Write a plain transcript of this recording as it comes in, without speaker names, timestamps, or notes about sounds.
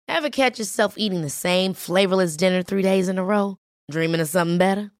Ever catch yourself eating the same flavorless dinner 3 days in a row? Dreaming of something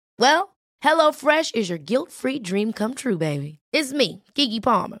better? Well, HelloFresh is your guilt-free dream come true, baby. It's me, Keke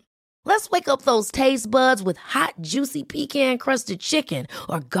Palmer. Let's wake up those taste buds with hot, juicy pecan-crusted chicken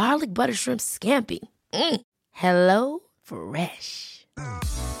or garlic butter shrimp scampi. Hello Fresh.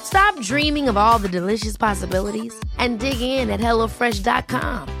 Stop dreaming of all the delicious possibilities and dig in at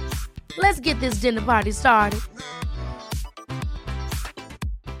HelloFresh.com. Let's get this dinner party started.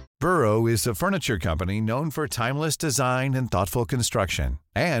 Burrow is a furniture company known for timeless design and thoughtful construction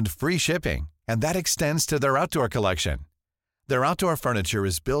and free shipping, and that extends to their outdoor collection. Their outdoor furniture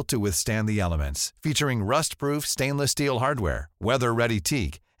is built to withstand the elements, featuring rust-proof stainless steel hardware, weather-ready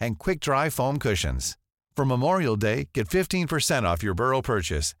teak, and quick-dry foam cushions. For Memorial Day, get 15% off your Burrow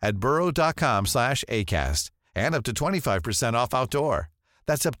purchase at burrow.com/ACAST and up to 25% off outdoor.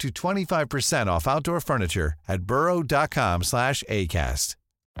 That's up to 25% off outdoor furniture at burrow.com/ACAST.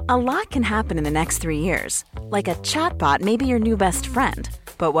 A lot can happen in the next 3 years. Like a chatbot may be your new best friend.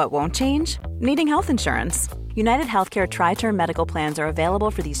 But what won't change? Needing health insurance. United Healthcare Tri-Term Medical Plans are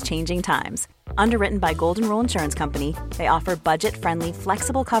available for these changing times. Underwritten by Golden Rule Insurance Company, they offer budget-friendly,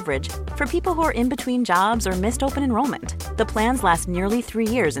 flexible coverage for people who are in between jobs or missed open enrollment. The plans last nearly 3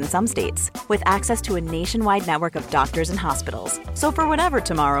 years in some states, with access to a nationwide network of doctors and hospitals. So for whatever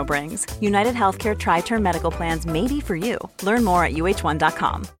tomorrow brings, United Healthcare Tri-Term Medical Plans may be for you. Learn more at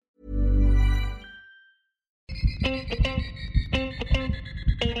uh1.com.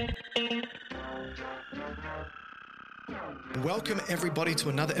 Welcome everybody to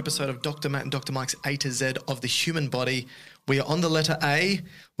another episode of Dr. Matt and Dr. Mike's A to Z of the human body. We are on the letter A.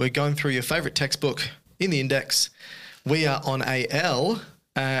 We're going through your favorite textbook in the index. We are on AL.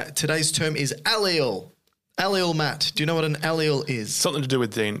 Today's term is allele. Allele, Matt. Do you know what an allele is? Something to do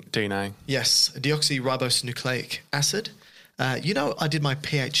with DNA. Yes, deoxyribonucleic acid. You know, I did my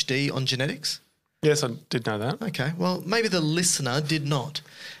PhD on genetics. Yes, I did know that. Okay, well, maybe the listener did not.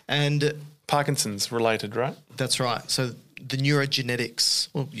 And Parkinson's related, right? That's right. So the neurogenetics,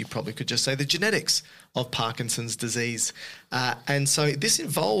 or you probably could just say the genetics of Parkinson's disease. And so this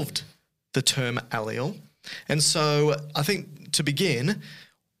involved the term allele. And so I think to begin,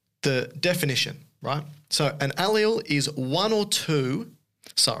 the definition, right? So an allele is one of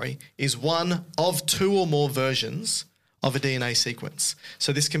two or more versions of a DNA sequence.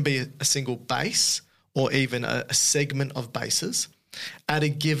 So this can be a single base or even a segment of bases at a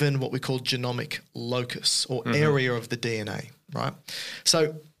given what we call genomic locus or area of the DNA, right?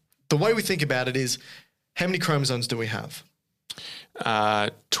 So the way we think about it is, how many chromosomes do we have?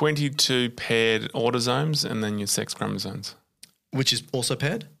 22 paired autosomes and then your sex chromosomes. Which is also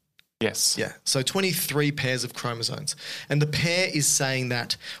paired? Yes. Yeah, so 23 pairs of chromosomes. And the pair is saying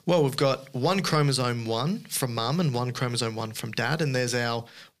that, well, we've got one chromosome 1 from mum and one chromosome 1 from dad, and there's our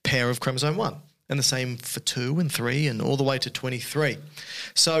pair of chromosome 1. And the same for 2 and 3 and all the way to 23.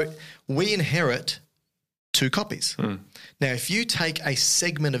 So we inherit 2 copies. Now, if you take a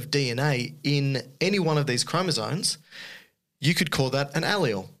segment of DNA in any one of these chromosomes, you could call that an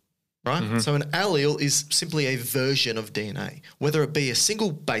allele, right? So an allele is simply a version of DNA, whether it be a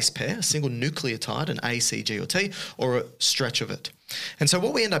single base pair, a single nucleotide, an A, C, G, or T, or a stretch of it. And so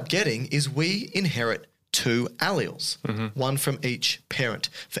what we end up getting is we inherit 2 alleles, one from each parent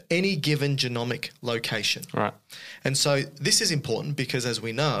for any given genomic location. Right. And so this is important because, as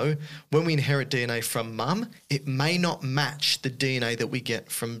we know, when we inherit DNA from mum, it may not match the DNA that we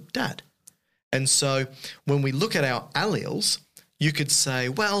get from dad. And so when we look at our alleles, you could say,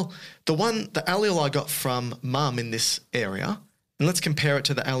 well, the allele I got from mum in this area, and let's compare it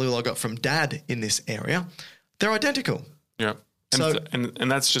to the allele I got from dad in this area, they're identical. Yeah. And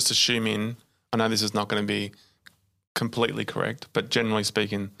that's just assuming, I know this is not going to be completely correct, but generally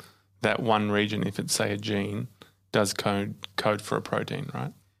speaking, that one region, if it's, say, a gene, does code for a protein,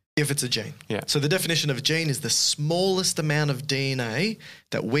 right? If it's a gene. Yeah. So the definition of a gene is the smallest amount of DNA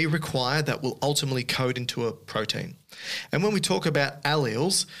that we require that will ultimately code into a protein. And when we talk about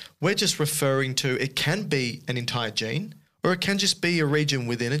alleles, we're just referring to, it can be an entire gene, or it can just be a region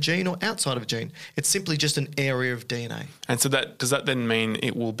within a gene or outside of a gene. It's simply just an area of DNA. And so does that then mean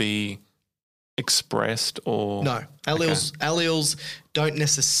it will be expressed or? No. Alleles don't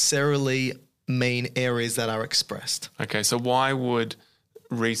necessarily mean areas that are expressed. Okay, so why would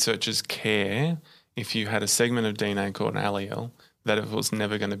researchers care if you had a segment of DNA called an allele that it was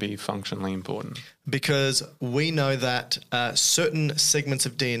never going to be functionally important? Because we know that certain segments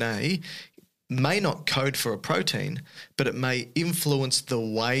of DNA may not code for a protein, but it may influence the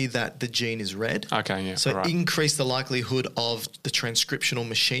way that the gene is read. Okay, yeah. So right. increase the likelihood of the transcriptional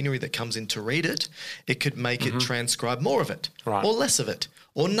machinery that comes in to read it. It could make it transcribe more of it, Right. or less of it,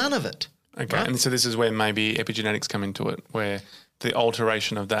 or none of it. Okay, right? and so this is where maybe epigenetics come into it, where the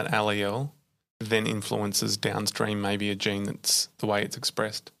alteration of that allele then influences downstream maybe a gene that's the way it's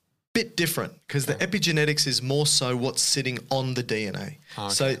expressed. Bit different, because the epigenetics is more so what's sitting on the DNA. Okay.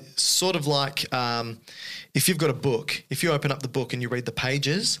 So sort of like if you've got a book, if you open up the book and you read the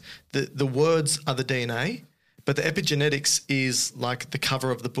pages, the words are the DNA, but the epigenetics is like the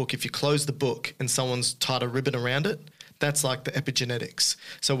cover of the book. If you close the book and someone's tied a ribbon around it, that's like the epigenetics.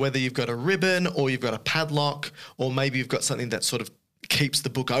 So whether you've got a ribbon or you've got a padlock, or maybe you've got something that sort of keeps the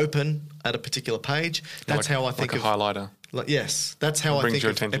book open at a particular page, that's how I think like of a highlighter. Yes, that's how I think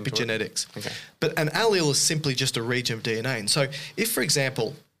of epigenetics. Okay. But an allele is simply just a region of DNA. And so if, for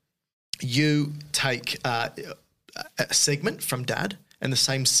example, you take a segment from dad and the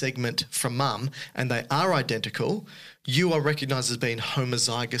same segment from mum, and they are identical, you are recognised as being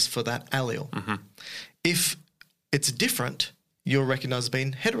homozygous for that allele. Mm-hmm. If it's different, you're recognised as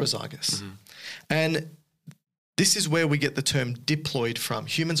being heterozygous. And this is where we get the term diploid from.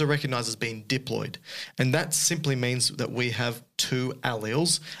 Humans are recognised as being diploid, and that simply means that we have two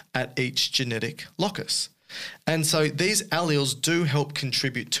alleles at each genetic locus. And so these alleles do help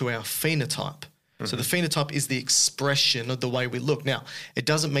contribute to our phenotype. So the phenotype is the expression of the way we look. Now, it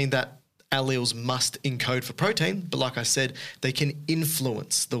doesn't mean that alleles must encode for protein, but like I said, they can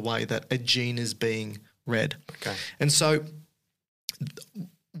influence the way that a gene is being read. Okay. And so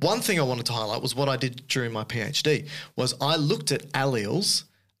one thing I wanted to highlight was what I did during my PhD was I looked at alleles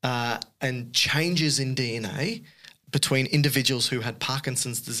and changes in DNA between individuals who had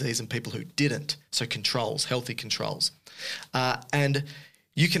Parkinson's disease and people who didn't, so controls, healthy controls. And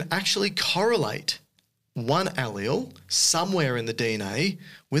you can actually correlate one allele somewhere in the DNA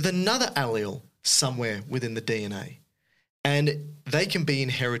with another allele somewhere within the DNA. And they can be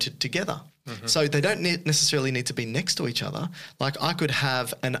inherited together. So they don't necessarily need to be next to each other. Like I could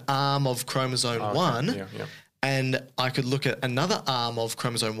have an arm of chromosome 1 and I could look at another arm of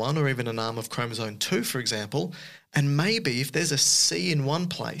chromosome 1 or even an arm of chromosome 2, for example, and maybe if there's a C in one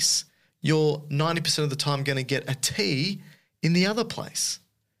place, you're 90% of the time going to get a T in the other place.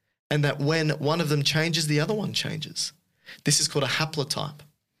 And that when one of them changes, the other one changes. This is called a haplotype.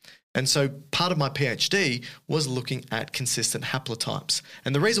 And so part of my PhD was looking at consistent haplotypes.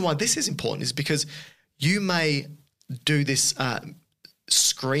 And the reason why this is important is because you may do this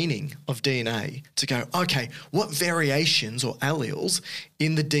screening of DNA to go, okay, what variations or alleles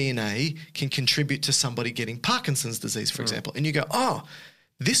in the DNA can contribute to somebody getting Parkinson's disease, for example. And you go, oh,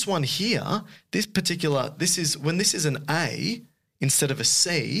 this one here, this is when this is an A instead of a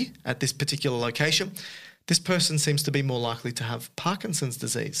C at this particular location, this person seems to be more likely to have Parkinson's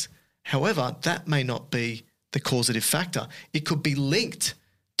disease. However, that may not be the causative factor. It could be linked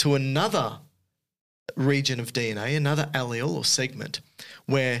to another region of DNA, another allele or segment,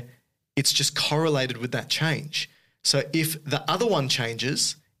 where it's just correlated with that change. So if the other one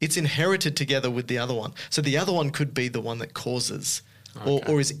changes, it's inherited together with the other one. So the other one could be the one that causes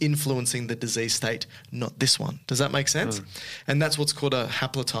or is influencing the disease state, not this one. Does that make sense? And that's what's called a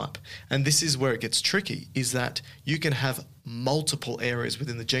haplotype. And this is where it gets tricky, is that you can have multiple areas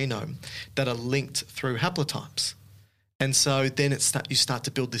within the genome that are linked through haplotypes. And so then you start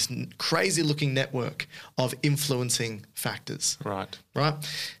to build this crazy looking network of influencing factors. Right.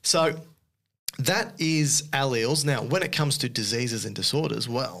 So that is alleles. Now, when it comes to diseases and disorders,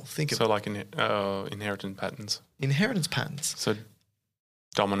 well, think of like inheritance patterns. Inheritance patterns. So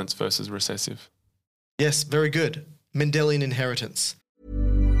dominance versus recessive. Yes, very good. Mendelian inheritance.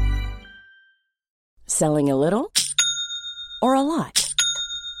 Selling a little or a lot?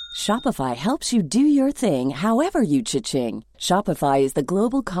 Shopify helps you do your thing however you cha-ching. Shopify is the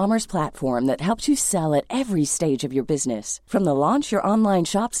global commerce platform that helps you sell at every stage of your business. From the launch your online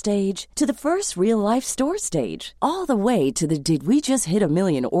shop stage to the first real-life store stage, all the way to the did we just hit a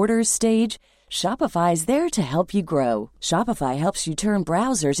million orders stage. Shopify is there to help you grow. Shopify helps you turn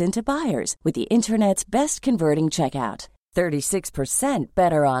browsers into buyers with the internet's best converting checkout. 36%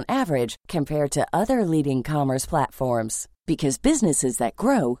 better on average compared to other leading commerce platforms. Because businesses that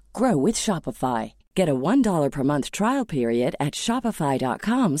grow, grow with Shopify. Get a $1 per month trial period at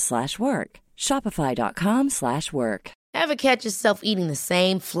shopify.com/work. Shopify.com/work. Ever catch yourself eating the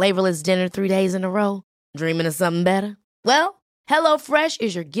same flavorless dinner 3 days in a row? Dreaming of something better? Well, HelloFresh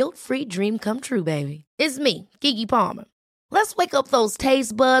is your guilt-free dream come true, baby. It's me, Keke Palmer. Let's wake up those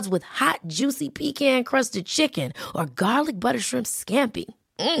taste buds with hot, juicy pecan-crusted chicken or garlic butter shrimp scampi.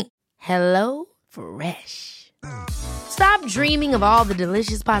 Hello Fresh. Stop dreaming of all the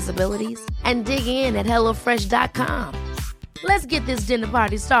delicious possibilities and dig in at HelloFresh.com. Let's get this dinner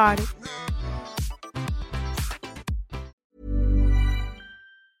party started.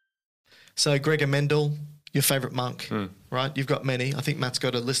 So Gregor Mendel, your favourite monk, right? You've got many. I think Matt's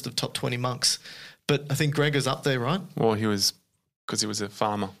got a list of top 20 monks. But I think Gregor's up there, right? Well, because he was a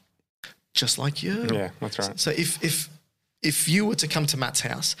farmer. Just like you. Yeah, that's right. So if you were to come to Matt's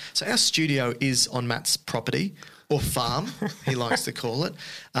house, so our studio is on Matt's property or farm, he likes to call it.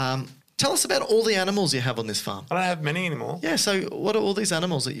 Tell us about all the animals you have on this farm. I don't have many anymore. Yeah, so what are all these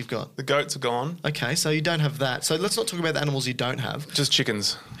animals that you've got? The goats are gone. Okay, so you don't have that. So let's not talk about the animals you don't have. Just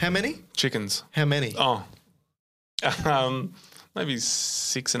chickens. How many? Chickens. How many? Oh, maybe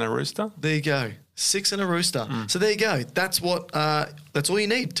 6 and a rooster. There you go. 6 and a rooster. So there you go. That's all you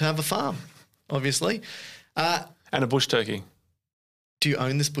need to have a farm, obviously. And a bush turkey. Do you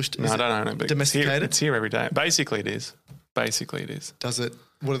own this bush turkey? No, I don't own it. But domesticated? It's here every day. Basically, it is. Does it?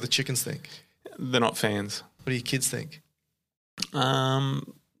 What do the chickens think? They're not fans. What do your kids think? Have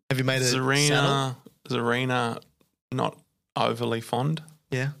you made a saddle? Zarina, not overly fond.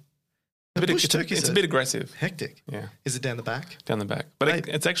 Yeah. It's a bit aggressive. Hectic. Yeah. Is it down the back? Down the back. But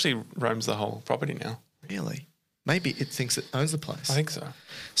it's actually roams the whole property now. Really? Maybe it thinks it owns the place. I think so.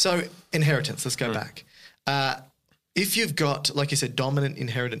 So inheritance, let's go back. If you've got, like you said, dominant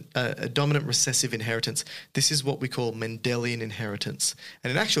recessive inheritance, this is what we call Mendelian inheritance.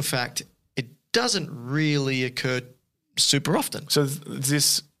 And in actual fact, it doesn't really occur super often. So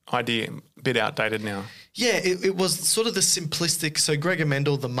this idea a bit outdated now. Yeah, it was sort of the simplistic. So Gregor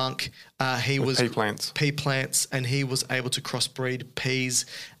Mendel, the monk, he was pea plants, and he was able to crossbreed peas,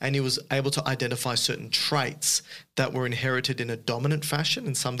 and he was able to identify certain traits that were inherited in a dominant fashion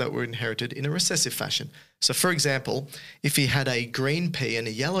and some that were inherited in a recessive fashion. So, for example, if he had a green pea and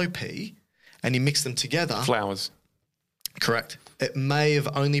a yellow pea, and he mixed them together, flowers. Correct. It may have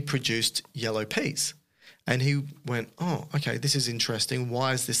only produced yellow peas. And he went, oh, okay, this is interesting.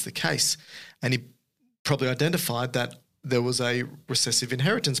 Why is this the case? And he probably identified that there was a recessive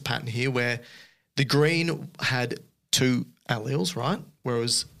inheritance pattern here where the green had 2 alleles, right?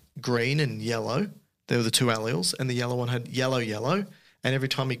 Whereas green and yellow, they were the 2 alleles, and the yellow one had yellow. And every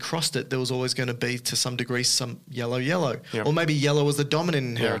time he crossed it, there was always going to be, to some degree, some yellow. Yep. Or maybe yellow was the dominant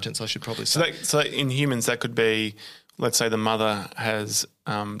inheritance, I should probably say. So in humans, that could be, let's say the mother has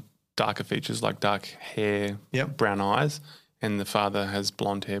darker features like dark hair, brown eyes, and the father has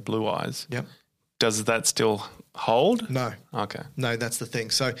blonde hair, blue eyes. Yep. Does that still hold? No. Okay. No, that's the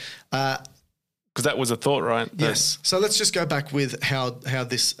thing. So, because that was a thought, right? Yes. So let's just go back with how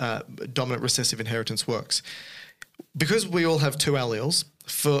this dominant recessive inheritance works. Because we all have 2 alleles,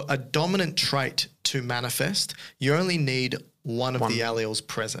 for a dominant trait to manifest, you only need one of the alleles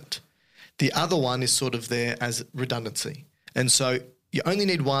present. The other one is sort of there as redundancy. And so you only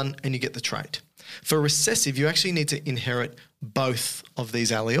need one and you get the trait. For recessive, you actually need to inherit both of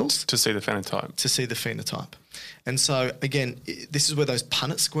these alleles to see the phenotype. And so, again, this is where those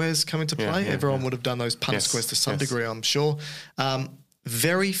Punnett squares come into play. Everyone would have done those Punnett squares to some degree, I'm sure.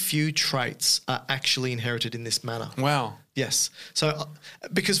 Very few traits are actually inherited in this manner. Wow. Yes. So,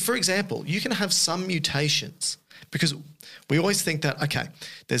 because, for example, you can have some mutations, because we always think that, okay,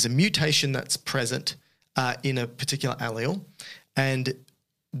 there's a mutation that's present in a particular allele, and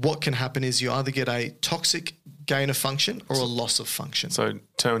what can happen is you either get a toxic gain of function or a loss of function. So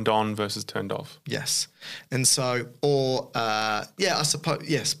turned on versus turned off. Yes. And so, I suppose,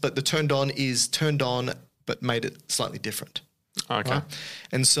 yes, but the turned on is turned on but made it slightly different. Okay. Right?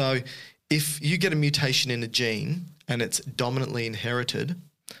 And so if you get a mutation in a gene and it's dominantly inherited,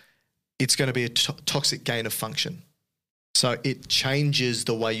 it's going to be a toxic gain of function. So it changes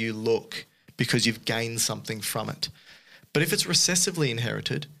the way you look because you've gained something from it. But if it's recessively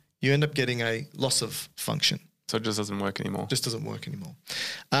inherited, you end up getting a loss of function. So it just doesn't work anymore.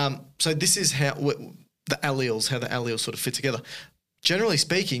 So this is how the alleles sort of fit together. Generally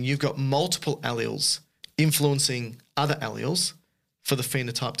speaking, you've got multiple alleles influencing other alleles for the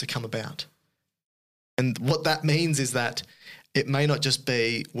phenotype to come about. And what that means is that it may not just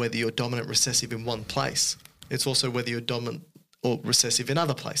be whether you're dominant recessive in one place. It's also whether you're dominant or recessive in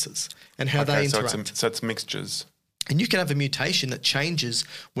other places and how they interact. So it's mixtures. And you can have a mutation that changes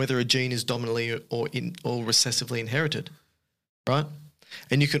whether a gene is dominantly or recessively inherited, right?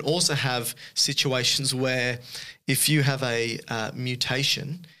 And you can also have situations where if you have a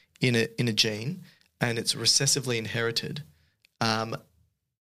mutation in a gene and it's recessively inherited, and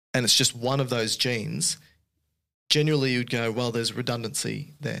it's just one of those genes, generally you'd go, well, there's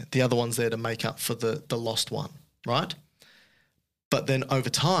redundancy there. The other one's there to make up for the lost one, right? but then over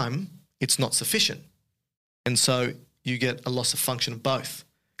time, it's not sufficient. And so you get a loss of function of both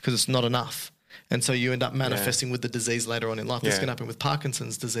because it's not enough. And so you end up manifesting with the disease later on in life. This can happen with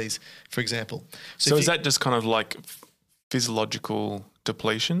Parkinson's disease, for example. So is that just kind of like physiological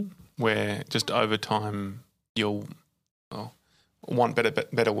depletion where just over time you'll,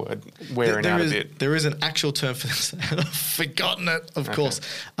 better word, wearing out a bit? There is an actual term for this. I've forgotten it, of course.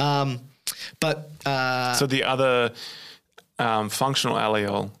 So the other functional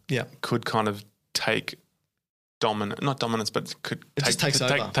allele could kind of take not dominance, but could take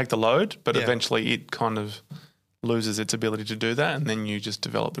the load, but eventually it kind of loses its ability to do that, and then you just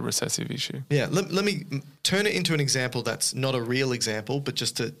develop the recessive issue. Yeah, let me turn it into an example that's not a real example, but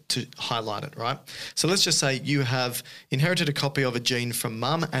just to highlight it, right? So let's just say you have inherited a copy of a gene from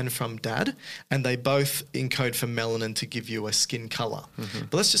mum and from dad, and they both encode for melanin to give you a skin colour. Mm-hmm.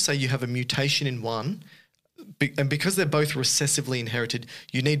 But let's just say you have a mutation in one, and because they're both recessively inherited,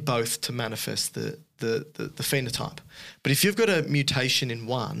 you need both to manifest the phenotype. But if you've got a mutation in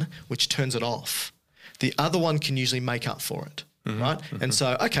one which turns it off, the other one can usually make up for it, right? Mm-hmm. And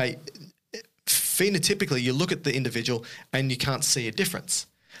so, phenotypically, you look at the individual and you can't see a difference.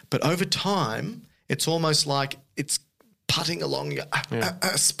 But over time, it's almost like it's putting along,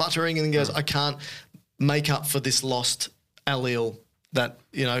 sputtering, and then goes, I can't make up for this lost allele that,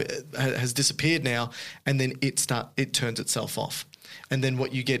 has disappeared now, and then it turns itself off. And then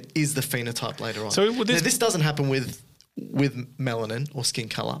what you get is the phenotype later on. So this doesn't happen with melanin or skin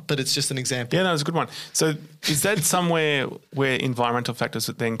colour, but it's just an example. Yeah, that was a good one. So is that somewhere where environmental factors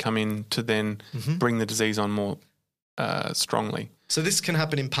that then come in to then bring the disease on more strongly? So this can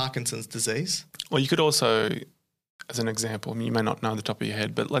happen in Parkinson's disease. Well, you could also, as an example, you may not know the top of your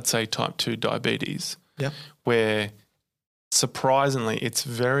head, but let's say type 2 diabetes, where surprisingly it's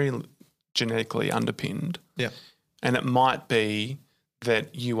very genetically underpinned. Yeah. And it might be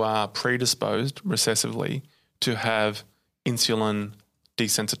that you are predisposed recessively to have insulin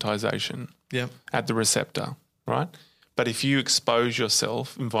desensitization at the receptor, right? But if you expose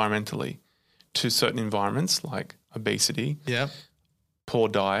yourself environmentally to certain environments like obesity, poor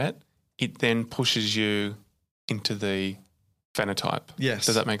diet, it then pushes you into the phenotype. Yes.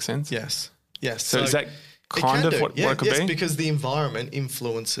 Does that make sense? Yes. So is that kind of what it could be? Yes, because the environment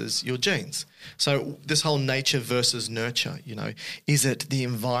influences your genes. So this whole nature versus nurture, is it the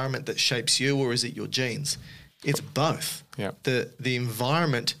environment that shapes you or is it your genes? It's both. Yeah. The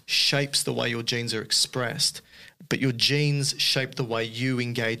environment shapes the way your genes are expressed, but your genes shape the way you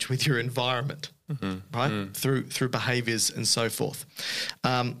engage with your environment, right? Through behaviours and so forth.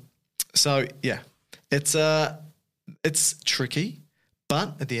 It's tricky,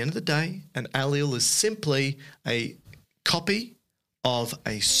 but at the end of the day, an allele is simply a copy of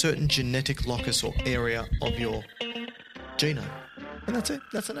a certain genetic locus or area of your genome, and that's it.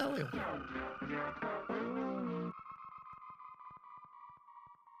 That's an allele.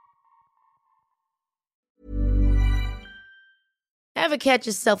 Ever catch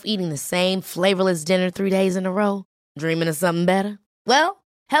yourself eating the same flavorless dinner 3 days in a row? Dreaming of something better? Well,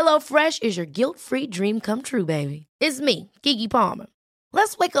 HelloFresh is your guilt-free dream come true, baby. It's me, Keke Palmer.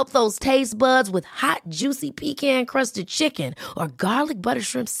 Let's wake up those taste buds with hot, juicy pecan-crusted chicken or garlic butter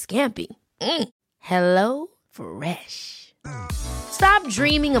shrimp scampi. Hello Fresh. Stop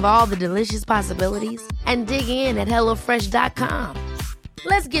dreaming of all the delicious possibilities and dig in at HelloFresh.com.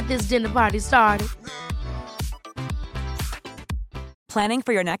 Let's get this dinner party started. Planning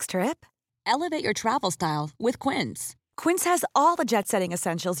for your next trip? Elevate your travel style with Quince. Quince has all the jet-setting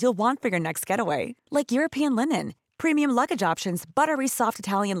essentials you'll want for your next getaway, like European linen, premium luggage options, buttery soft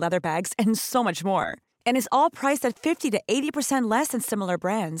Italian leather bags, and so much more. And is all priced at 50 to 80% less than similar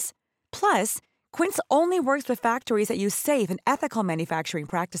brands. Plus, Quince only works with factories that use safe and ethical manufacturing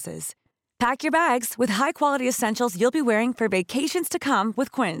practices. Pack your bags with high-quality essentials you'll be wearing for vacations to come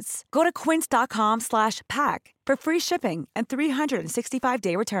with Quince. Go to quince.com/pack for free shipping and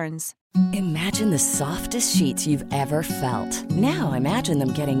 365-day returns. Imagine the softest sheets you've ever felt. Now imagine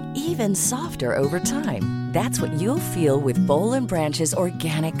them getting even softer over time. That's what you'll feel with Boll & Branch's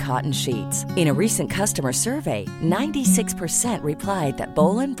organic cotton sheets. In a recent customer survey, 96% replied that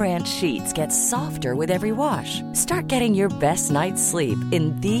Boll & Branch sheets get softer with every wash. Start getting your best night's sleep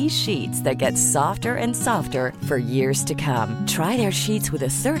in these sheets that get softer and softer for years to come. Try their sheets with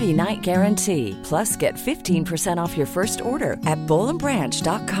a 30-night guarantee. Plus, get 15% off your first order at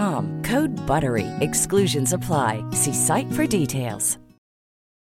bollandbranch.com. Code BUTTERY. Exclusions apply. See site for details.